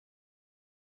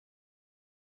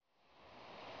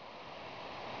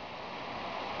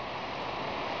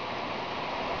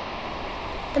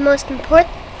The most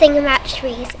important thing about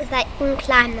trees is that you can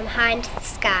climb them high into the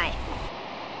sky.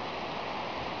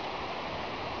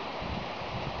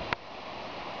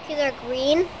 Trees are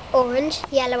green, orange,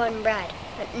 yellow and red,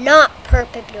 but not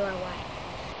purple, blue or white.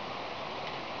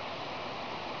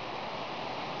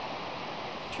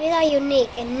 Trees are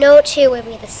unique and no two will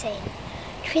be the same.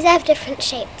 Trees have different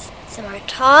shapes. Some are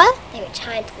tall, they reach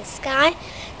high into the sky,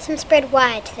 some spread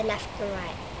wide to the left and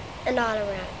right, and all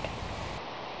around.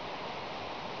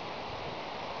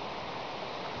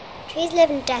 Trees live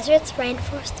in deserts,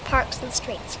 rainforests, parks and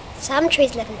streets. Some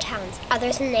trees live in towns,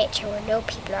 others in nature where no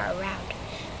people are around.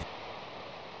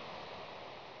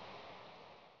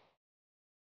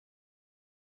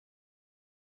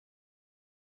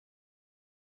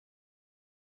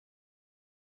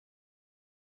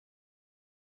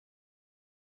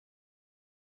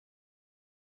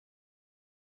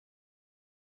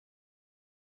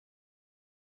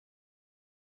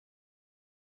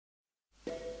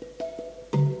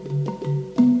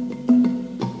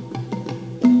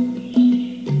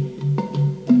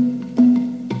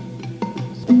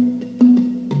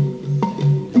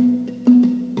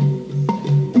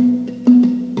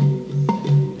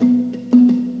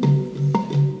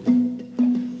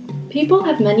 People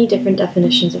have many different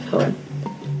definitions of home.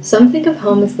 Some think of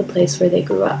home as the place where they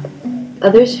grew up.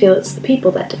 Others feel it's the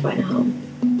people that define a home.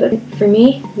 But for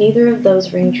me, neither of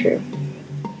those ring true.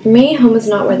 For me, home is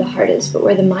not where the heart is, but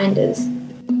where the mind is.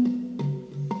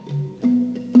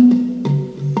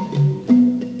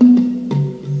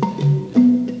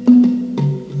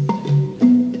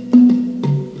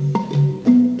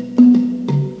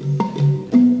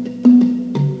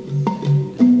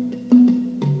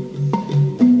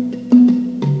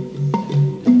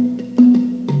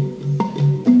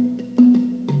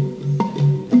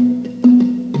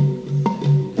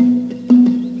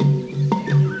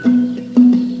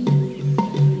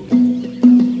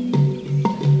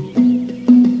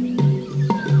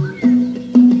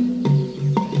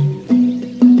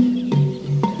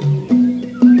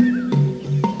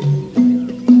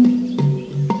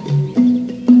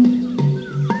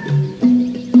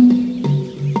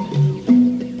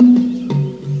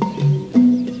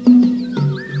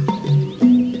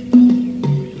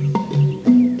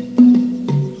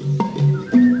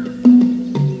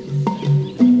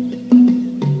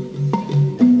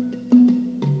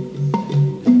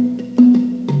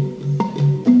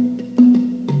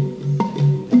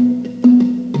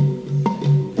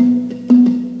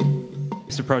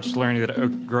 Approach to learning that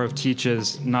Oak Grove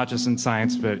teaches, not just in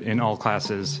science, but in all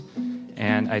classes.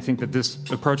 And I think that this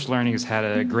approach to learning has had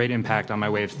a great impact on my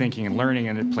way of thinking and learning,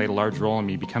 and it played a large role in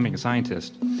me becoming a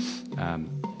scientist.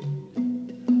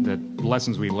 The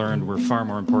lessons we learned were far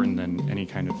more important than any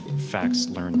kind of facts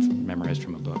learned, memorized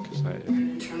from a book.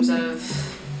 In terms of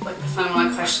like the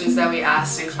fundamental questions that we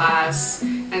asked in class,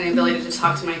 and the ability to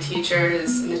talk to my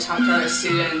teachers, and to talk to other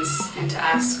students, and to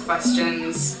ask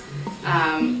questions,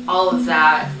 all of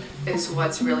that is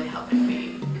what's really helping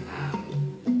me.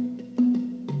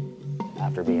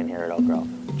 After being here at Oak Grove,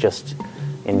 just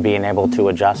in being able to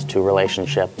adjust to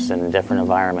relationships and different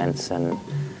environments, and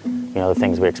the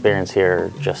things we experience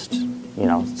here just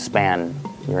span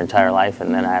your entire life.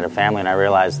 And then I had a family, and I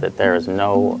realized that there is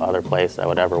no other place I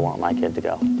would ever want my kid to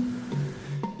go.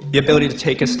 The ability to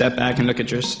take a step back and look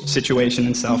at your situation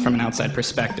and self from an outside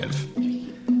perspective.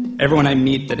 Everyone I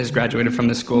meet that has graduated from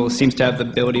this school seems to have the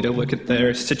ability to look at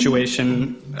their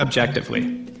situation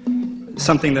objectively.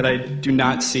 Something that I do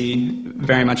not see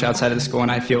very much outside of the school,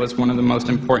 and I feel is one of the most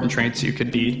important traits you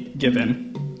could be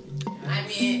given. I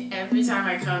mean, every time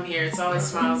I come here, it's always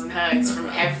smiles and hugs from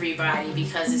everybody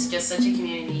because it's just such a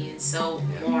community and so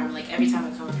warm. Like, every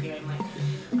time I come up here, I'm like,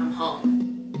 I'm home.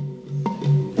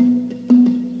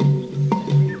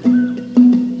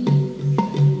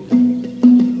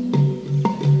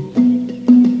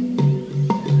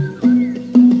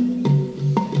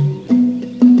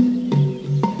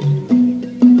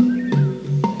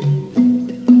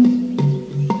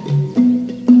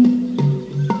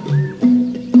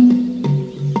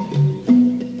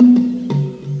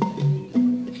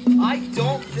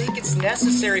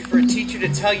 Necessary for a teacher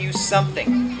to tell you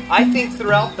something. I think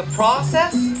throughout the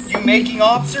process, you making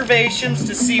observations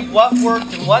to see what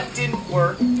worked and what didn't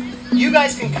work, you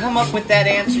guys can come up with that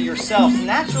answer yourselves, and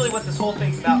that's really what this whole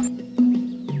thing's about.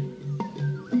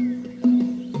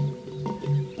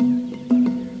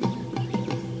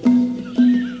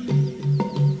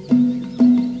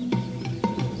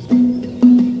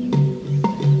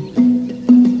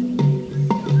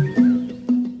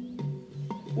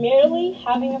 Merely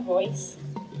having a voice.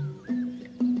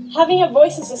 Having a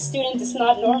voice as a student is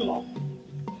not normal.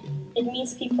 It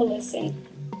means people listen.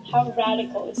 How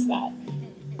radical is that?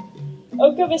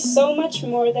 Oak Grove is so much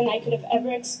more than I could have ever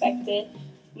expected,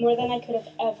 more than I could have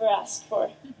ever asked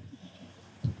for.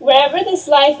 Wherever this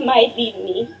life might lead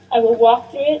me, I will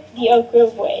walk through it the Oak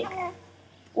Grove way,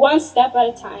 one step at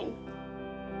a time.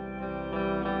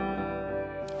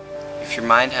 If your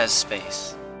mind has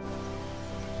space,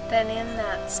 then in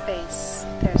that space,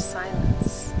 there's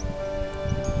silence.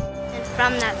 And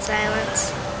from that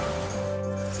silence,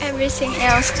 everything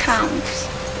else comes.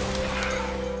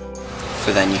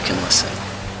 for then you can listen.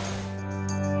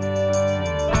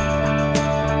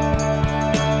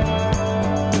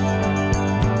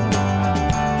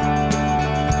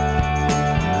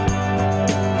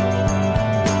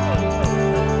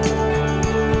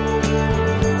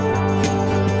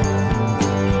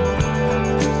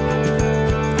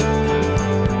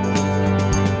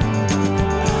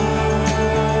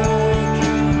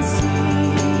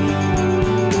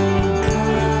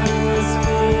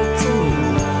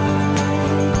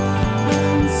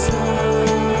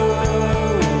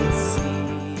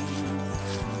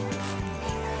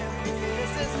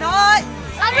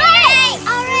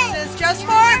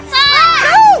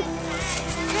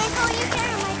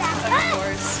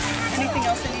 Anything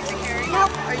else I need to carry?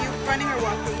 Nope. Are you running or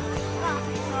walking?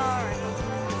 All right.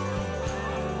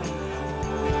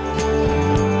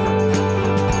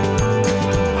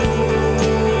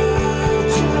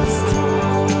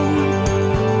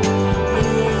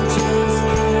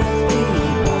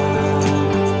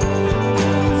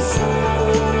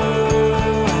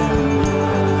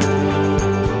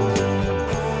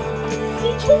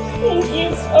 Teachers, thank you.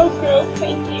 Oak Grove,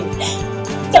 thank you.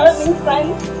 Darling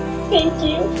friends, thank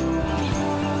you.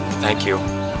 Thank you.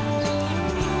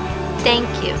 Thank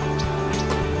you.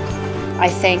 I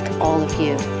thank all of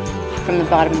you from the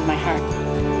bottom of my heart.